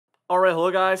Alright,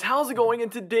 hello guys, how's it going? In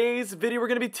today's video, we're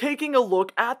going to be taking a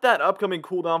look at that upcoming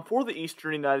cooldown for the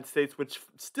eastern United States, which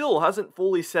still hasn't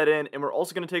fully set in, and we're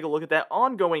also going to take a look at that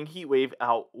ongoing heat wave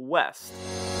out west.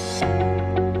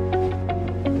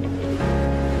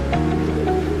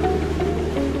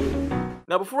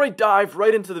 Now, before I dive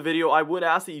right into the video, I would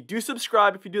ask that you do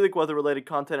subscribe if you do like weather-related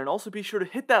content, and also be sure to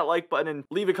hit that like button and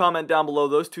leave a comment down below.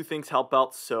 Those two things help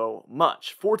out so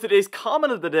much. For today's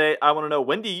comment of the day, I want to know,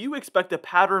 when do you expect a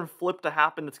pattern flip to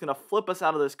happen that's going to flip us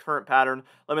out of this current pattern?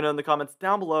 Let me know in the comments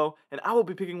down below, and I will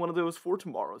be picking one of those for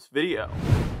tomorrow's video.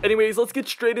 Anyways, let's get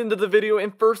straight into the video,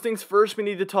 and first things first, we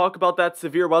need to talk about that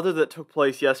severe weather that took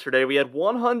place yesterday. We had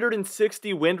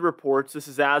 160 wind reports. This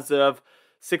is as of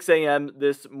 6 a.m.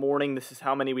 this morning. This is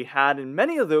how many we had, and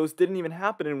many of those didn't even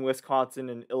happen in Wisconsin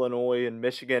and Illinois and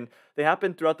Michigan. They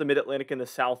happened throughout the Mid-Atlantic and the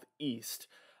Southeast.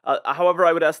 However,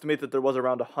 I would estimate that there was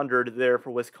around 100 there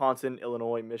for Wisconsin,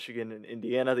 Illinois, Michigan, and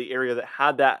Indiana, the area that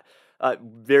had that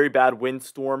very bad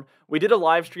windstorm. We did a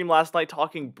live stream last night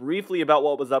talking briefly about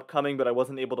what was upcoming, but I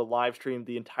wasn't able to live stream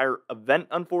the entire event,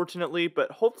 unfortunately,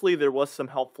 but hopefully there was some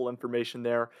helpful information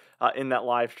there in that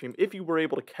live stream if you were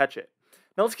able to catch it.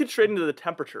 Now let's get straight into the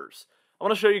temperatures. I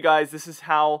want to show you guys, this is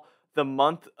how the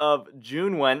month of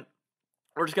June went.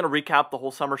 We're just going to recap the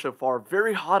whole summer so far.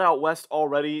 Very hot out west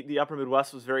already. The upper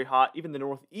Midwest was very hot. Even the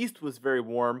Northeast was very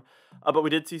warm. But we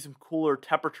did see some cooler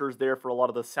temperatures there for a lot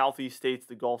of the Southeast states,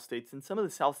 the Gulf states, and some of the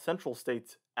South Central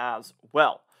states as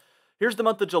well. Here's the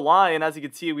month of July, and as you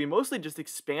can see, we mostly just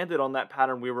expanded on that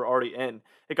pattern we were already in.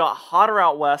 It got hotter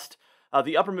out west.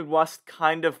 The upper Midwest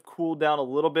kind of cooled down a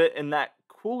little bit, and that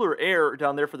cooler air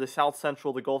down there for the South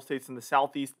Central, the Gulf states, and the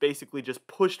Southeast basically just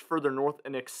pushed further north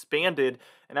and expanded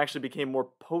and actually became more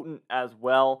potent as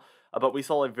well. But we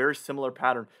saw a very similar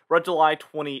pattern. We're at July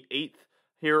 28th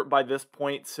here by this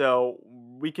point, so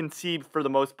we can see for the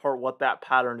most part what that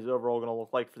pattern is overall going to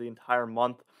look like for the entire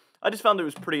month. I just found it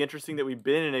was pretty interesting that we've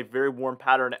been in a very warm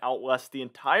pattern out west the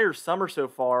entire summer so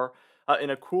far,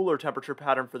 in a cooler temperature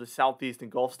pattern for the Southeast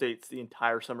and Gulf states the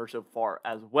entire summer so far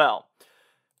as well.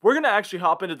 We're going to actually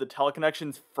hop into the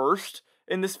teleconnections first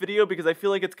in this video because I feel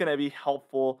like it's going to be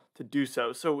helpful to do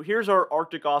so. So here's our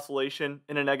Arctic oscillation.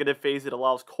 In a negative phase, it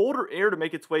allows colder air to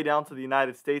make its way down to the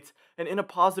United States. And in a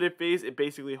positive phase, it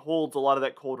basically holds a lot of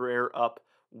that colder air up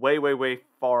way, way, way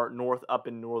far north up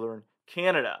in northern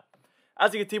Canada.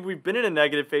 As you can see, we've been in a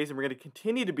negative phase and we're going to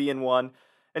continue to be in one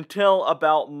until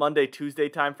about Monday, Tuesday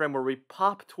timeframe, where we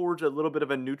pop towards a little bit of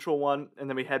a neutral one, and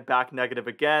then we head back negative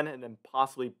again, and then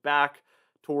possibly back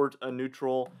towards a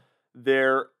neutral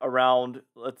there around,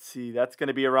 let's see, that's going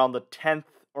to be around the 10th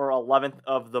or 11th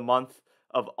of the month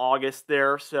of August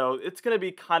there. So it's going to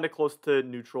be kind of close to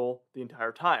neutral the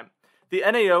entire time. The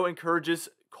NAO encourages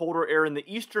colder air in the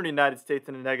eastern United States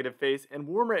in a negative phase and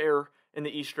warmer air in the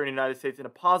eastern United States in a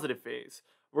positive phase.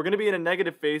 We're going to be in a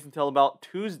negative phase until about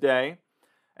Tuesday,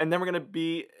 and then we're going to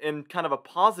be in kind of a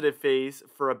positive phase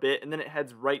for a bit, and then it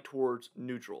heads right towards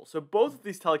neutral. So both of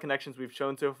these teleconnections we've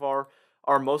shown so far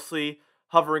are mostly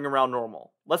hovering around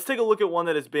normal. Let's take a look at one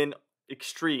that has been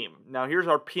extreme. Now here's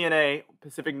our PNA,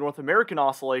 Pacific North American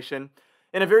oscillation.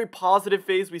 In a very positive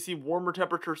phase, we see warmer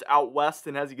temperatures out west,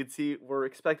 and as you can see, we're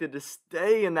expected to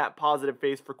stay in that positive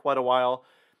phase for quite a while,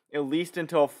 at least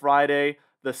until Friday,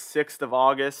 the 6th of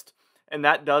August, and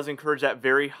that does encourage that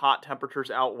very hot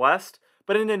temperatures out west.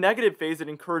 But in a negative phase, it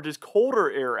encourages colder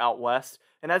air out west.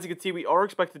 And as you can see, we are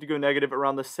expected to go negative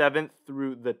around the 7th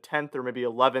through the 10th or maybe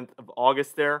 11th of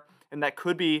August there. And that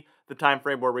could be the time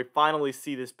frame where we finally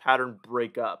see this pattern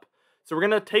break up. So we're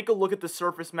going to take a look at the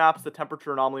surface maps, the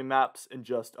temperature anomaly maps, in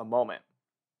just a moment.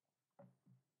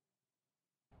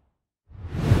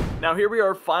 Now here we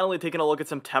are finally taking a look at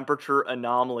some temperature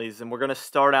anomalies, and we're going to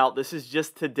start out, this is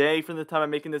just today from the time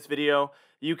I'm making this video.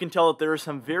 You can tell that there are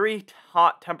some very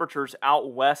hot temperatures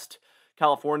out west,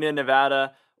 California,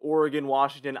 Nevada, Oregon,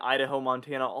 Washington, Idaho,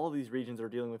 Montana. All of these regions are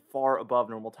dealing with far above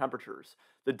normal temperatures.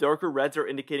 The darker reds are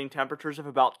indicating temperatures of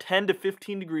about 10 to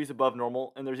 15 degrees above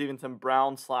normal, and there's even some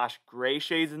brown/gray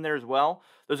shades in there as well.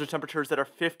 Those are temperatures that are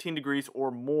 15 degrees or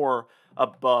more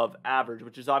above average,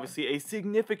 which is obviously a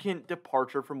significant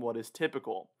departure from what is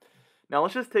typical. Now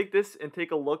let's just take this and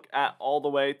take a look at all the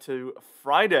way to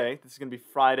Friday. This is going to be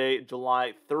Friday,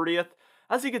 July 30th.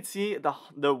 As you can see,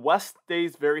 the west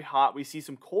stays very hot. We see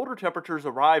some colder temperatures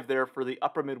arrive there for the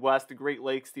upper Midwest, the Great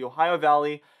Lakes, the Ohio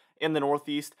Valley, and the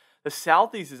Northeast. The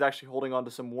Southeast is actually holding on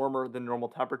to some warmer than normal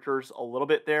temperatures a little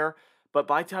bit there. But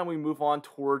by the time we move on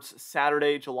towards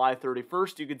Saturday, July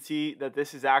 31st, you can see that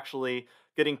this is actually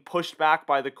getting pushed back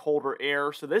by the colder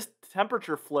air. So this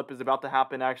temperature flip is about to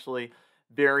happen actually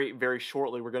very, very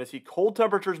shortly. We're going to see cold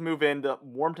temperatures move in, the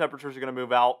warm temperatures are going to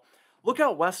move out. Look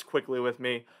out west quickly with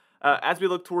me. As we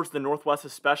look towards the northwest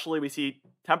especially, we see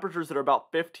temperatures that are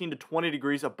about 15 to 20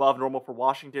 degrees above normal for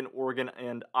Washington, Oregon,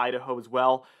 and Idaho as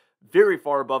well. Very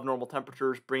far above normal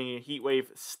temperatures, bringing a heat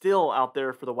wave still out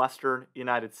there for the western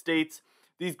United States.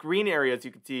 These green areas, you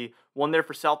can see one there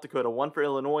for South Dakota, one for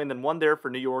Illinois, and then one there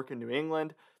for New York and New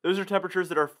England. Those are temperatures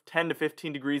that are 10 to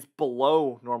 15 degrees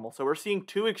below normal. So we're seeing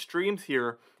two extremes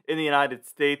here in the United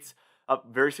States. A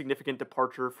very significant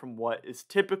departure from what is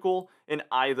typical in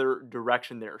either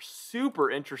direction there. Super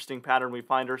interesting pattern we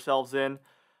find ourselves in.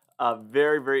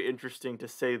 Very, very interesting to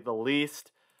say the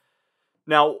least.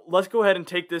 Now, let's go ahead and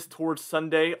take this towards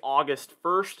Sunday, August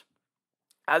 1st.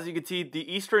 As you can see, the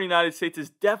eastern United States is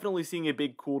definitely seeing a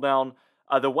big cool down.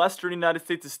 The western United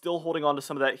States is still holding on to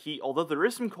some of that heat, although there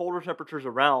is some colder temperatures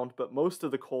around, but most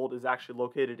of the cold is actually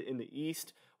located in the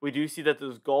east. We do see that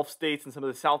those Gulf states and some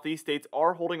of the southeast states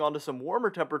are holding on to some warmer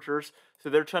temperatures, so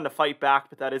they're trying to fight back,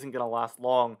 but that isn't going to last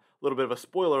long. A little bit of a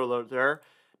spoiler alert there.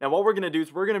 Now, what we're going to do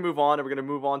is we're going to move on, and we're going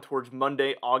to move on towards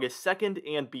Monday, August 2nd,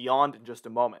 and beyond in just a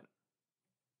moment.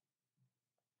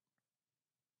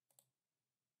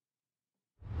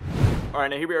 All right,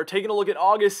 now here we are taking a look at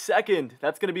August 2nd.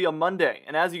 That's going to be a Monday.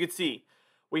 And as you can see,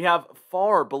 we have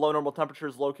far below normal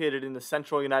temperatures located in the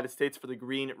central United States for the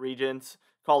green regions.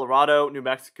 Colorado, New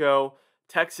Mexico,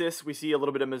 Texas. We see a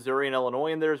little bit of Missouri and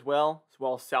Illinois in there as well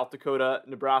as South Dakota,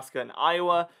 Nebraska, and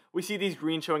Iowa. We see these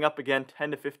green showing up again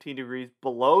 10 to 15 degrees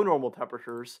below normal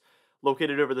temperatures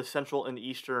located over the central and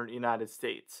eastern United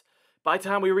States. By the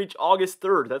time we reach August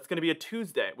 3rd, that's going to be a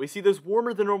Tuesday, we see those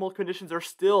warmer than normal conditions are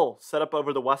still set up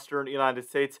over the western United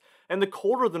States, and the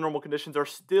colder than normal conditions are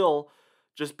still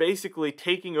just basically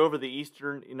taking over the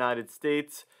eastern United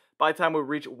States. By the time we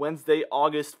reach Wednesday,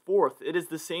 August 4th, it is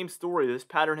the same story. This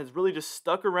pattern has really just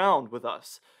stuck around with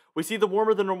us. We see the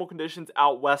warmer than normal conditions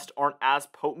out west aren't as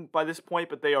potent by this point,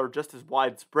 but they are just as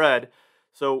widespread.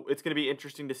 So it's going to be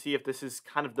interesting to see if this is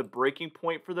kind of the breaking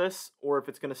point for this, or if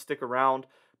it's going to stick around.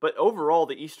 But overall,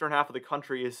 the eastern half of the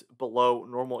country is below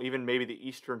normal, even maybe the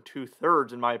eastern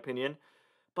 2/3, in my opinion.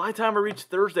 By the time we reach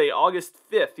Thursday, August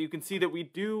 5th, you can see that we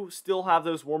do still have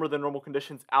those warmer than normal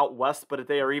conditions out west, but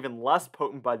they are even less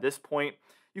potent by this point.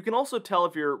 You can also tell,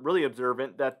 if you're really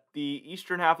observant, that the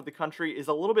eastern half of the country is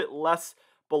a little bit less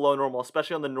below normal,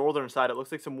 especially on the northern side. It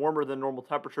looks like some warmer than normal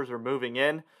temperatures are moving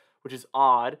in, which is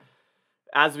odd.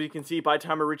 As we can see, by the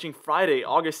time we're reaching Friday,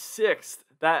 August 6th,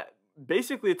 that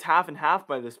basically it's half and half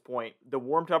by this point. The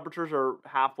warm temperatures are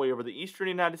halfway over the eastern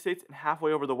United States and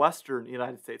halfway over the western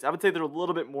United States. I would say they're a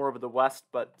little bit more over the west,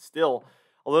 but still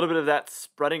a little bit of that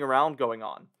spreading around going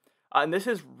on. And this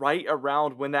is right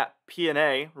around when that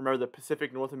PNA, remember the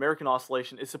Pacific North American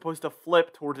Oscillation, is supposed to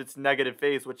flip towards its negative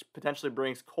phase, which potentially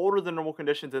brings colder than normal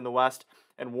conditions in the west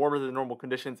and warmer than normal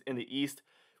conditions in the east,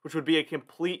 which would be a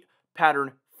complete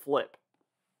pattern flip.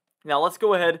 Now let's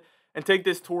go ahead and take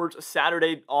this towards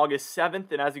Saturday, August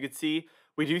 7th. And as you can see,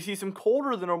 we do see some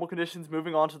colder than normal conditions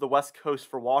moving on to the west coast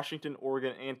for Washington,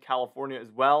 Oregon, and California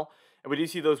as well. And we do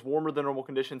see those warmer than normal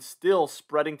conditions still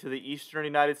spreading to the eastern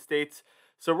United States.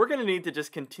 So we're going to need to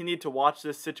just continue to watch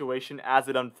this situation as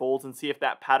it unfolds and see if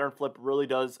that pattern flip really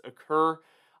does occur.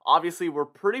 Obviously, we're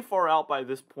pretty far out by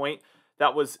this point.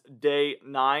 That was day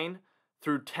 9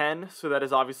 through 10. So that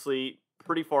is obviously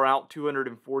pretty far out,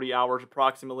 240 hours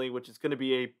approximately, which is going to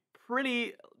be a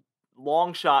pretty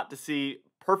long shot to see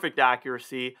perfect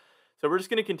accuracy. So we're just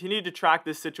going to continue to track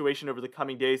this situation over the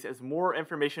coming days as more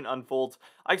information unfolds.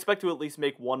 I expect to at least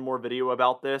make one more video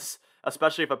about this,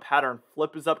 especially if a pattern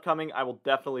flip is upcoming. I will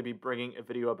definitely be bringing a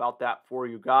video about that for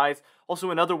you guys.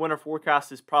 Also, another winter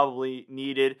forecast is probably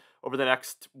needed over the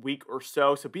next week or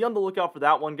so, so be on the lookout for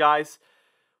that one, guys.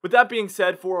 With that being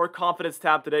said, for our confidence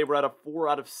tab today, we're at a 4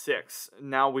 out of 6.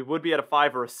 Now, we would be at a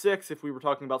 5 or a 6 if we were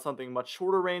talking about something much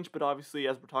shorter range, but obviously,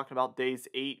 as we're talking about days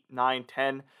 8, 9,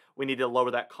 10, we need to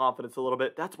lower that confidence a little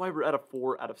bit. That's why we're at a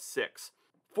 4 out of 6.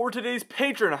 For today's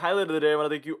patron highlight of the day, I want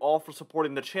to thank you all for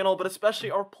supporting the channel, but especially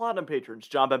our platinum patrons,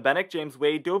 John Benbenick, James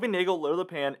Wade, Dovey Nagel, Larry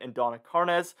Lepan, and Donna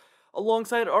Carnes,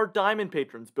 alongside our diamond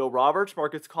patrons, Bill Roberts,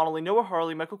 Marcus Connolly, Noah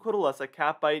Harley, Michael Codalesa,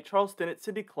 Cat Bite, Charles Stinnett,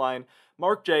 Cindy Klein,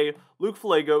 Mark J, Luke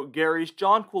Falago, Gary's,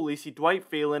 John Quilisi, Dwight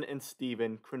Phelan, and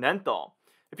Steven Cronenthal.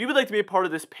 If you would like to be a part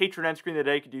of this Patreon end screen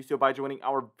today, you can do so by joining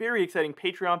our very exciting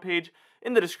Patreon page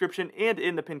in the description and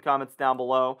in the pinned comments down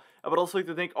below. I would also like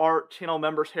to thank our channel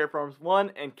members, Hair Farms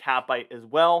 1 and Catbite as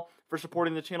well, for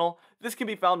supporting the channel. This can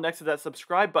be found next to that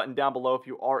subscribe button down below if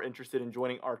you are interested in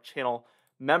joining our channel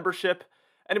membership.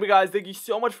 Anyway, guys, thank you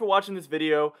so much for watching this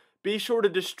video. Be sure to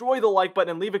destroy the like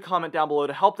button and leave a comment down below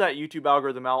to help that YouTube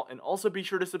algorithm out. And also be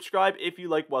sure to subscribe if you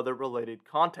like weather-related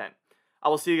content. I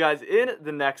will see you guys in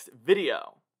the next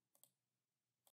video.